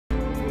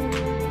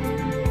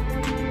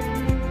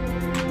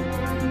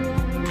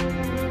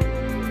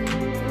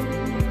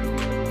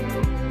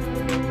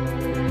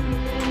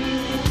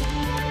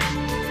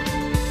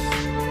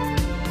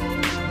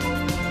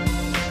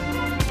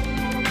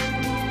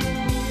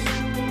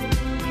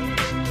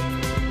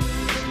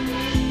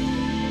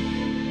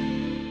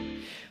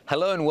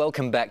Hello and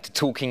welcome back to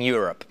Talking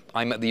Europe.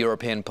 I'm at the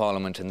European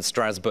Parliament in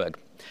Strasbourg.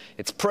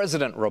 Its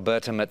President,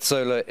 Roberta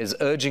Metsola, is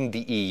urging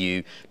the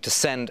EU to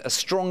send a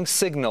strong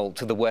signal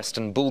to the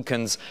Western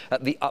Balkans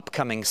at the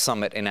upcoming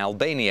summit in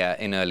Albania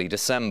in early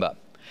December.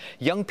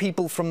 Young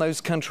people from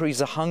those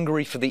countries are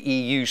hungry for the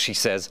EU, she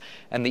says,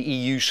 and the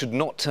EU should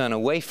not turn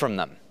away from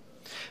them.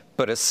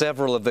 But as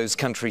several of those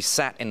countries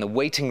sat in the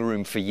waiting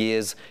room for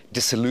years,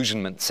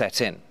 disillusionment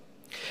set in.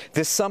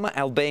 This summer,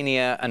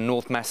 Albania and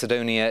North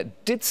Macedonia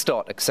did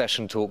start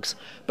accession talks,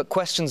 but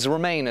questions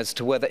remain as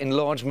to whether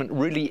enlargement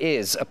really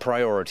is a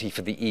priority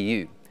for the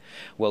EU.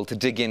 Well, to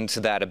dig into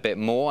that a bit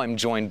more, I'm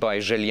joined by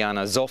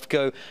Željana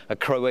Zovko, a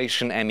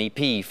Croatian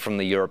MEP from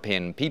the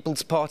European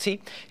People's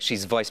Party.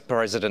 She's Vice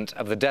President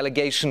of the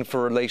Delegation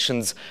for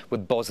Relations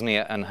with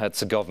Bosnia and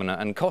Herzegovina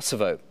and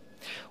Kosovo.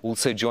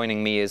 Also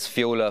joining me is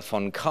Viola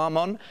von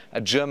Kramon,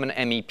 a German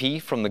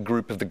MEP from the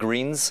Group of the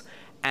Greens,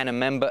 and a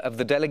member of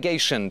the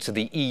delegation to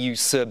the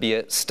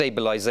EU-Serbia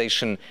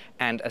Stabilisation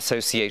and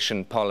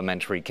Association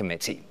Parliamentary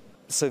Committee.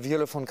 So,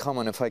 Viola von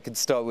Kramon, if I could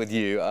start with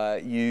you.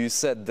 You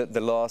said that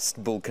the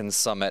last Balkan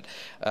summit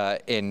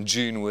in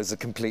June was a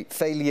complete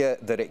failure,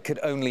 that it could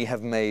only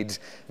have made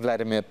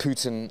Vladimir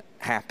Putin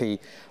happy.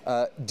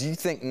 Do you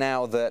think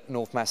now that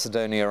North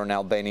Macedonia and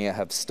Albania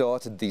have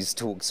started these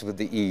talks with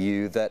the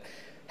EU, that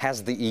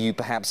has the EU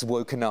perhaps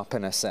woken up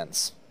in a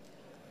sense?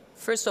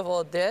 First of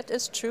all, that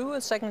is true.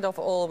 Second of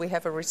all, we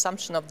have a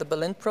resumption of the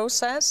Berlin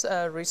process.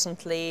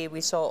 Recently,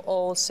 we saw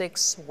all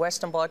 6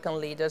 Western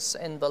Balkan leaders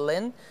in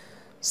Berlin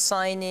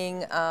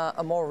signing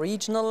a more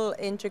regional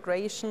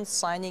integration,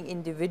 signing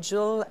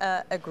individual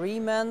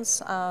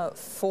agreements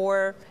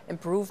for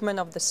improvement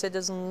of the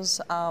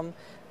citizens'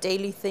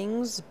 daily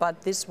things,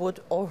 but this would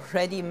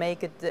already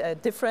make a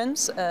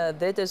difference.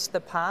 That is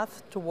the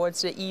path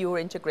towards the EU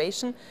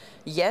integration.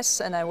 Yes,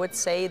 and I would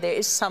say there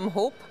is some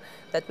hope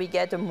that we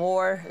get a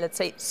more, let's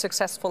say,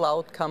 successful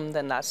outcome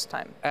than last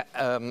time.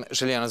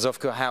 Željana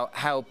Zovko,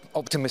 how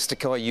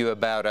optimistic are you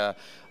about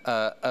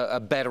a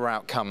better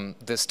outcome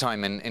this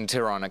time in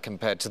Tirana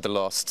compared to the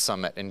last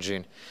summit in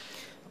June?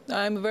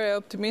 I'm very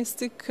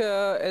optimistic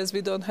as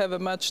we don't have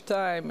much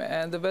time,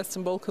 and the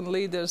Western Balkan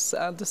leaders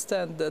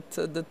understand that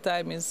the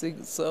time is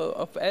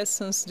of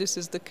essence. This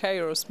is the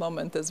Kairos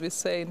moment, as we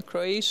say in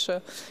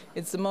Croatia.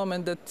 It's the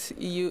moment that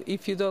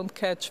if you don't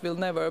catch, will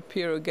never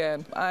appear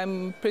again.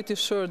 I'm pretty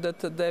sure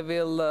that they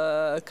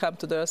will come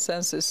to their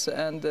senses,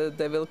 and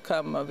they will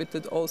come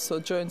with also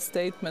a joint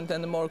statement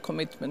and more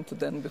commitment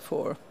than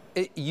before.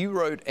 You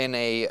wrote in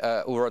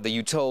or rather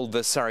you told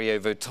the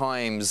Sarajevo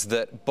Times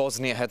that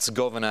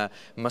Bosnia-Herzegovina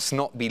must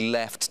not be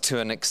left to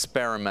an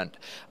experiment.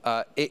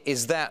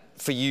 Is that,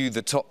 for you,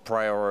 the top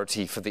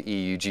priority for the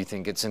EU? Do you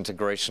think it's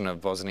integration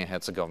of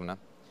Bosnia-Herzegovina?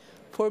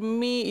 For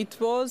me,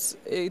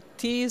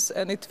 it is,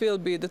 and it will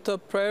be the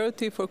top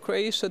priority. For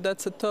Croatia,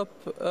 that's a top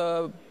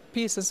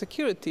peace and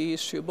security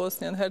issue,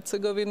 Bosnia and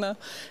Herzegovina,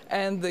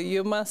 and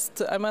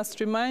I must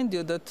remind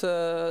you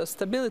that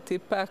Stability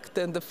Pact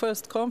and the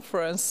first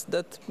conference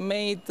that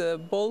made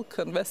the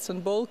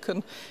Western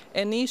Balkan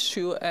an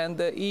issue and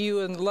the EU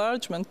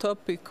enlargement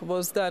topic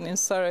was done in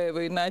Sarajevo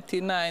in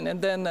 1999, and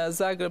then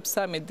Zagreb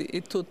summit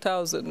in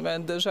 2000,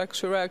 when Jacques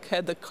Chirac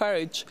had the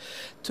courage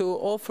to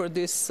offer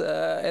this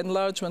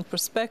enlargement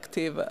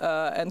perspective,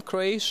 and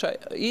Croatia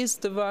is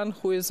the one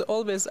who is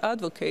always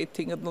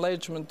advocating an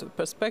enlargement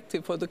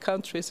perspective for the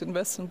countries in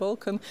Western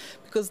Balkan,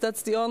 because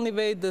that's the only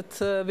way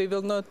that we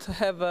will not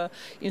have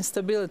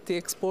instability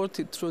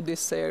exported through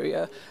this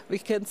area. We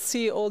can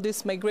see all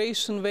these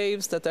migration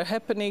waves that are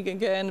happening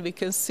again. We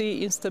can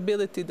see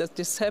instability that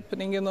is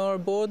happening in our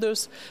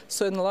borders.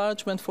 So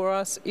enlargement for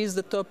us is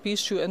the top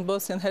issue, and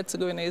Bosnia and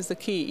Herzegovina is the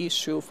key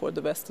issue for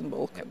the Western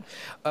Balkan.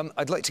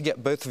 I'd like to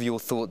get both of your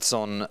thoughts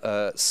on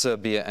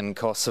Serbia and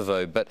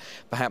Kosovo, but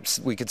perhaps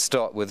we could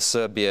start with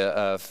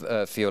Serbia,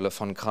 Viola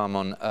von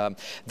Kramon.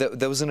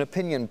 There was an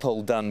opinion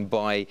poll done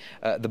by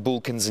the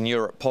Balkans and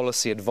Europe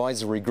Policy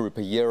Advisory Group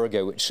a year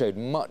ago, which showed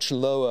much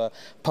lower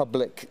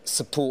public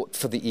support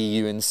for the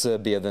EU in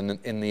Serbia than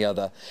in the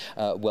other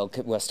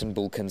Western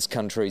Balkans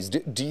countries.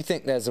 Do you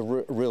think there's a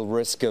real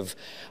risk of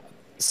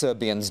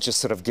Serbians just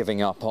sort of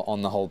giving up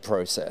on the whole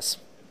process?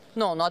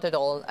 No, not at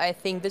all. I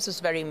think this is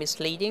very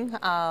misleading.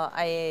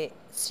 I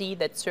see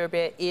that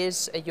Serbia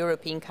is a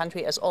European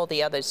country, as all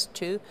the others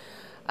too.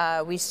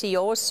 We see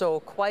also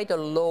quite a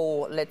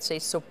low, let's say,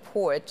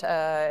 support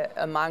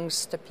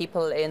amongst the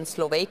people in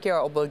Slovakia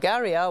or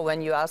Bulgaria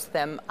when you ask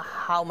them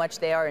how much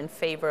they are in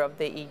favor of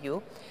the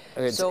EU.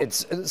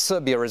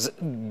 Serbia is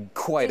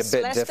quite a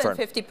bit different.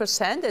 It's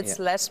less than 50%. It's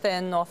less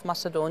than North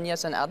Macedonia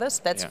and others,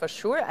 that's for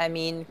sure. I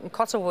mean,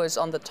 Kosovo is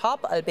on the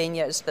top,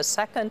 Albania is the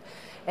second,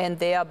 and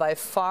they are by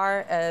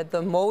far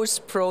the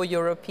most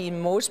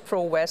pro-European, most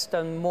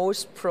pro-Western,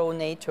 most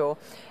pro-NATO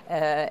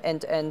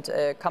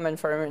and common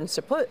foreign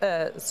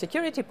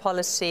security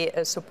policy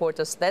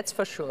supporters, that's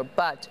for sure.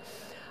 But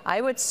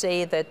I would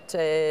say that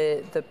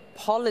the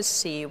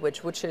policy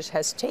which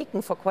has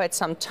taken for quite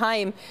some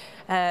time,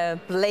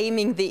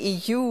 blaming the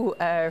EU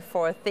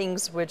for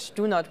things which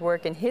do not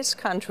work in his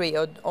country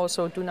or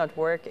also do not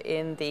work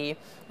in the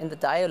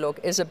dialogue,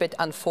 is a bit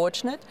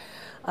unfortunate.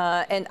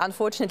 And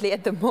unfortunately,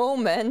 at the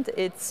moment,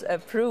 it's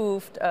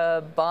proved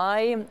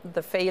by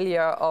the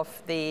failure of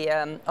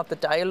the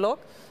dialogue.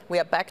 We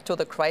are back to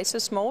the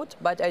crisis mode,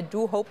 but I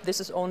do hope this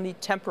is only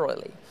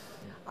temporarily.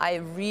 I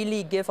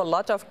really give a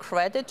lot of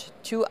credit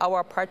to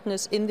our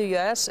partners in the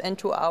US and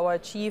to our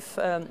chief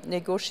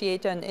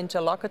negotiator and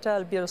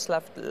interlocutor,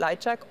 Miroslav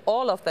Lajčák.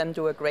 All of them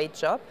do a great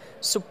job,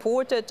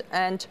 supported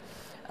and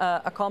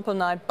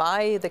accompanied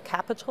by the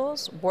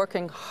capitals,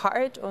 working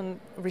hard on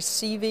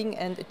receiving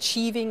and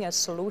achieving a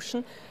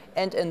solution.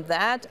 And in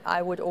that,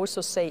 I would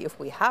also say, if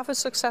we have a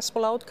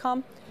successful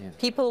outcome,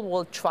 people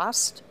will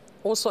trust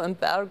also in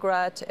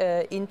Belgrade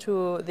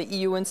into the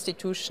EU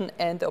institution,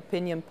 and the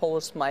opinion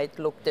polls might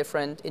look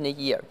different in a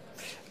year.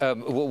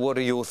 What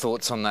are your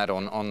thoughts on that,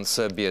 on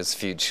Serbia's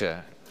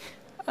future?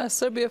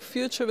 Serbia's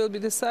future will be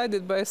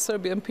decided by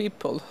Serbian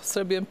people.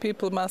 Serbian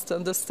people must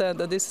understand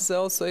that this is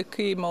also a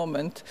key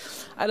moment.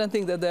 I don't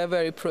think that they are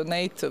very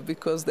pro-NATO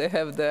because they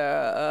have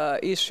their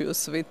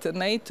issues with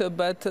NATO,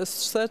 but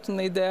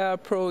certainly they are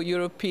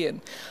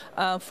pro-European.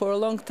 For a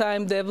long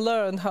time they've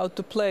learned how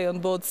to play on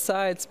both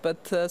sides,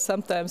 but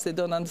sometimes they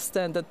don't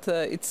understand that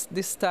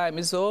this time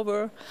is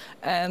over,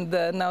 and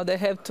now they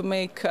have to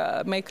make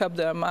up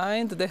their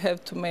mind. They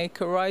have to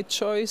make a right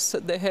choice.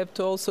 They have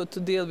to also to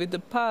deal with the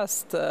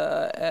past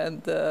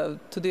and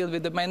to deal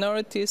with the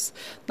minorities.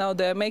 Now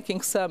they are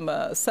making some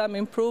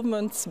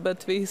improvements,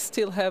 but we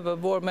still have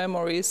war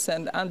memories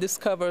and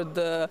undiscovered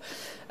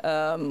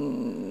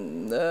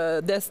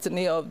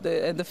destiny of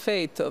and the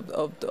fate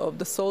of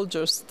the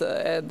soldiers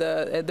and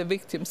the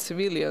victim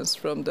civilians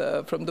from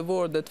the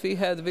war that we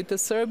had with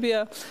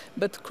Serbia.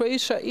 But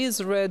Croatia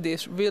is ready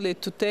really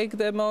to take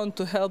them on,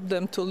 to help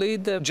them, to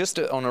lead them. Just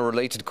on a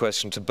related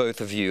question to both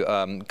of you,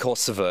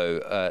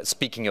 Kosovo,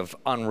 speaking of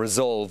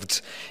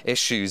unresolved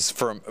issues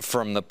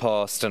from the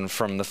past and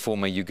from the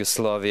former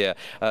Yugoslavia,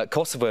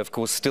 Kosovo, of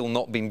course, still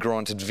not been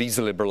granted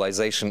visa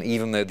liberalization,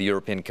 even though the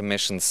European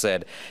Commission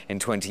said in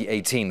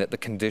 2018 that the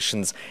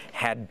conditions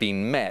had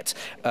been met.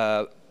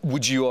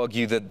 Would you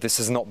argue that this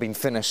has not been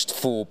finished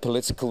for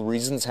political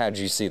reasons? How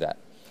do you see that?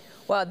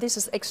 Well, this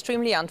is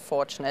extremely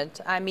unfortunate.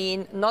 I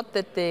mean, not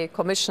that the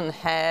Commission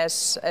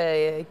has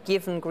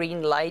given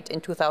green light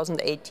in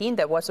 2018.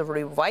 There was a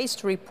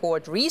revised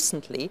report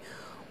recently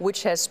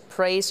which has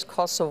praised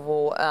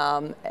Kosovo,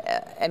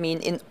 I mean,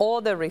 in all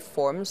the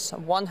reforms,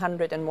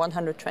 100 and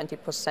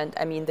 120%.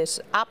 I mean, this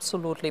is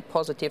absolutely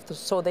positive.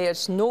 So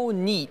there's no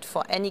need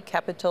for any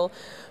capital,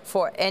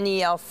 for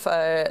any of,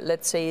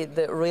 let's say,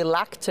 the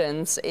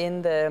reluctance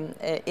in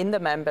the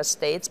member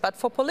states. But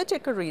for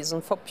political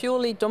reasons, for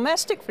purely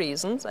domestic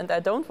reasons, and I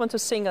don't want to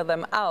single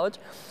them out,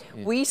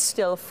 we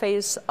still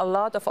face a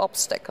lot of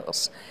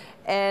obstacles.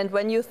 And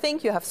when you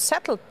think you have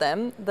settled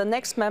them, the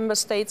next member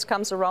state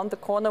comes around the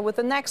corner with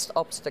the next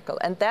obstacle.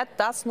 And that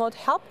does not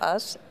help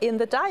us in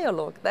the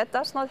dialogue. That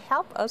does not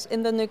help us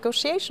in the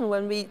negotiation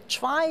when we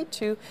try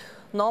to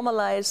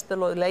normalize the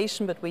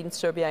relation between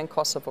Serbia and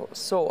Kosovo.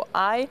 So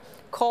I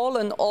call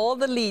on all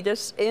the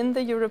leaders in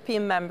the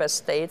European member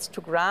states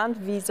to grant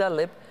visa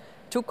lib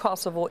to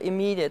Kosovo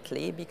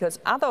immediately, because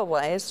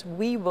otherwise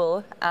we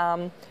will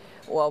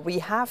we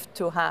have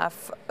to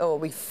have, or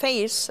we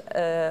face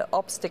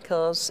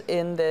obstacles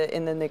in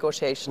the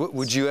negotiations.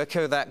 Would you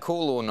echo that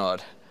call or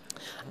not?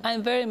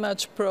 I'm very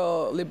much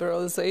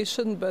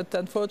pro-liberalization, but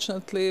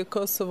unfortunately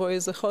Kosovo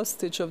is a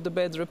hostage of the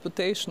bad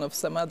reputation of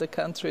some other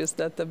countries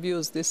that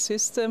abuse this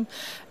system,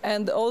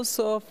 and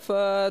also of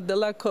the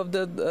lack of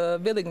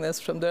the willingness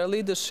from their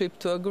leadership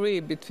to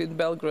agree between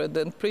Belgrade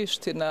and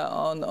Pristina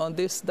on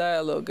this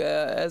dialogue.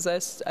 As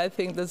I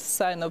think that's a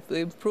sign of the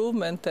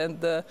improvement,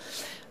 and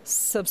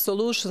some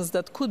solutions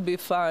that could be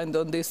found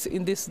on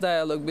in this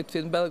dialogue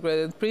between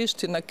Belgrade and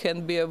Pristina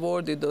can be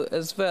awarded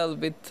as well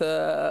with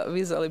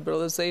visa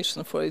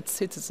liberalization for its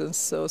citizens.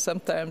 So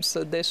sometimes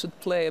they should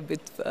play a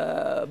bit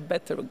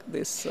better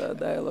this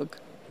dialogue.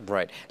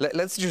 Right.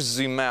 Let's just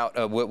zoom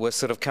out. We're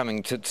sort of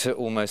coming to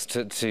almost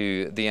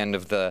to the end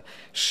of the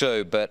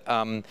show, but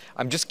I'm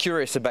just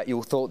curious about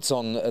your thoughts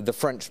on the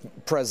French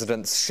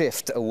president's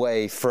shift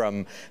away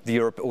from the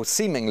or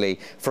seemingly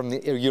from the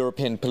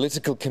European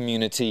political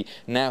community.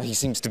 Now he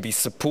seems to be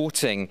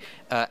supporting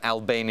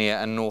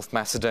Albania and North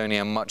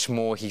Macedonia much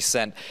more. He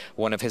sent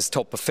one of his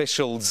top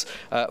officials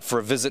for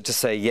a visit to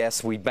say,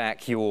 yes, we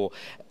back your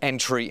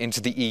entry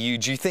into the EU.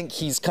 Do you think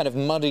he's kind of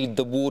muddied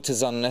the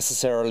waters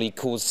unnecessarily,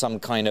 caused some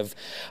kind of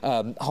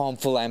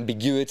harmful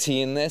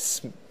ambiguity in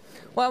this?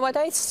 Well, what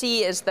I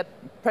see is that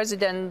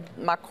President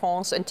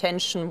Macron's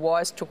intention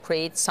was to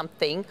create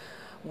something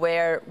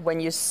where,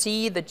 when you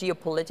see the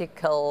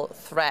geopolitical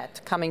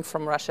threat coming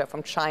from Russia,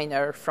 from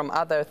China, from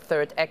other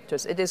third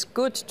actors, it is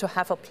good to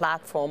have a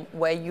platform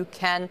where you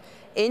can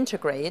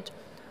integrate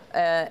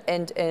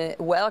and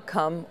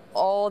welcome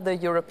all the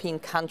European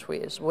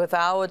countries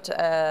without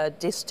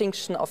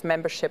distinction of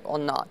membership or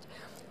not.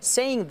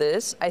 Saying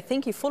this, I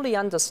think he fully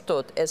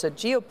understood as a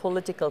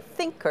geopolitical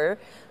thinker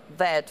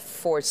that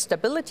for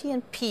stability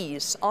and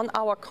peace on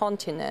our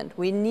continent,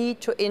 we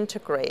need to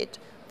integrate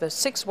the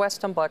 6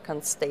 Western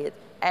Balkan states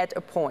at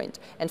a point.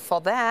 And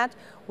for that,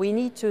 we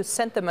need to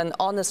send them an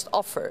honest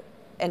offer.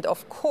 And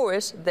of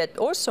course, that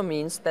also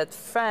means that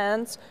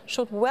France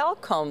should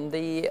welcome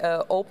the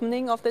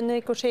opening of the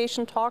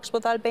negotiation talks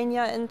with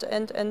Albania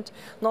and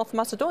North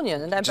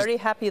Macedonia. And I'm very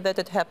happy that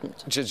it happened.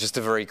 Just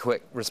a very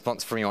quick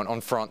response from you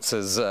on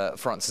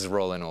France's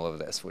role in all of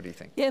this. What do you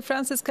think? Yeah,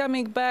 France is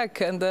coming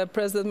back, and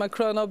President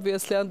Macron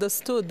obviously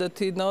understood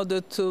that in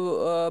order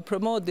to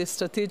promote this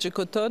strategic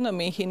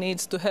autonomy, he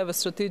needs to have a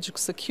strategic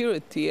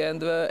security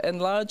and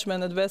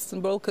enlargement of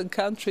Western Balkan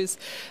countries.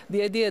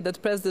 The idea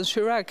that President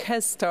Chirac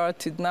has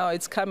started, now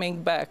it's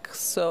coming back.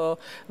 So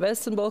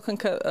Western Balkan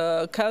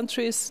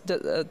countries,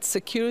 the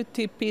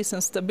security, peace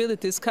and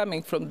stability is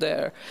coming from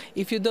there.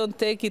 If you don't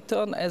take it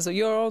on as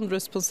your own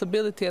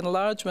responsibility,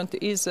 enlargement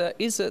is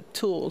a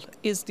tool,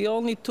 is the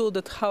only tool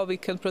that how we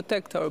can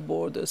protect our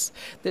borders.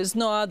 There's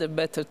no other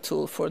better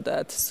tool for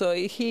that. So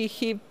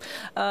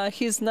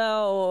he's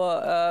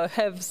now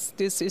has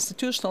this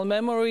institutional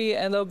memory,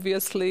 and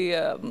obviously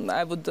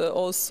I would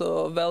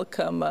also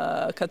welcome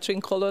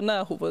Catherine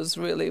Colonna, who was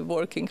really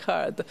working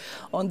hard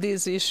on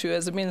this issue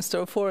as a Minister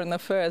of Foreign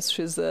Affairs.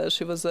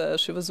 She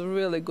was a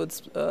really good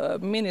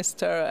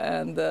minister,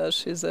 and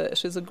she's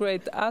a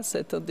great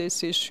asset on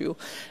this issue.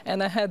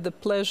 And I had the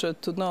pleasure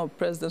to know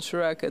President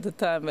Chirac at the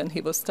time when he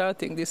was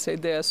starting this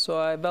idea. So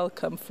I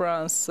welcome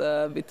France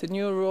with a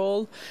new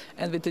role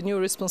and with a new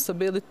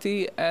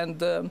responsibility.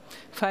 And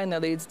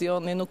finally, it's the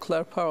only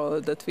nuclear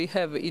power that we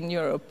have in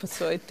Europe.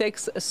 So it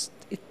takes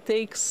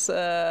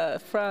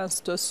France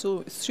to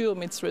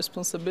assume its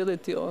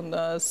responsibility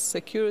on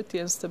security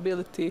and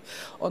stability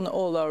on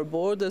all our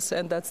borders,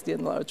 and that's the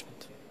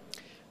enlargement.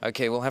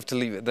 Okay, we'll have to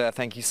leave it there.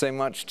 Thank you so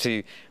much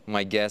to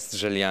my guests,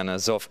 Željana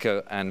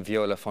Zovko and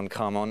Viola von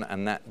Kramon,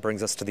 and that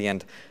brings us to the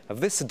end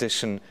of this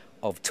edition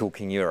of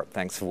Talking Europe.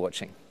 Thanks for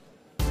watching.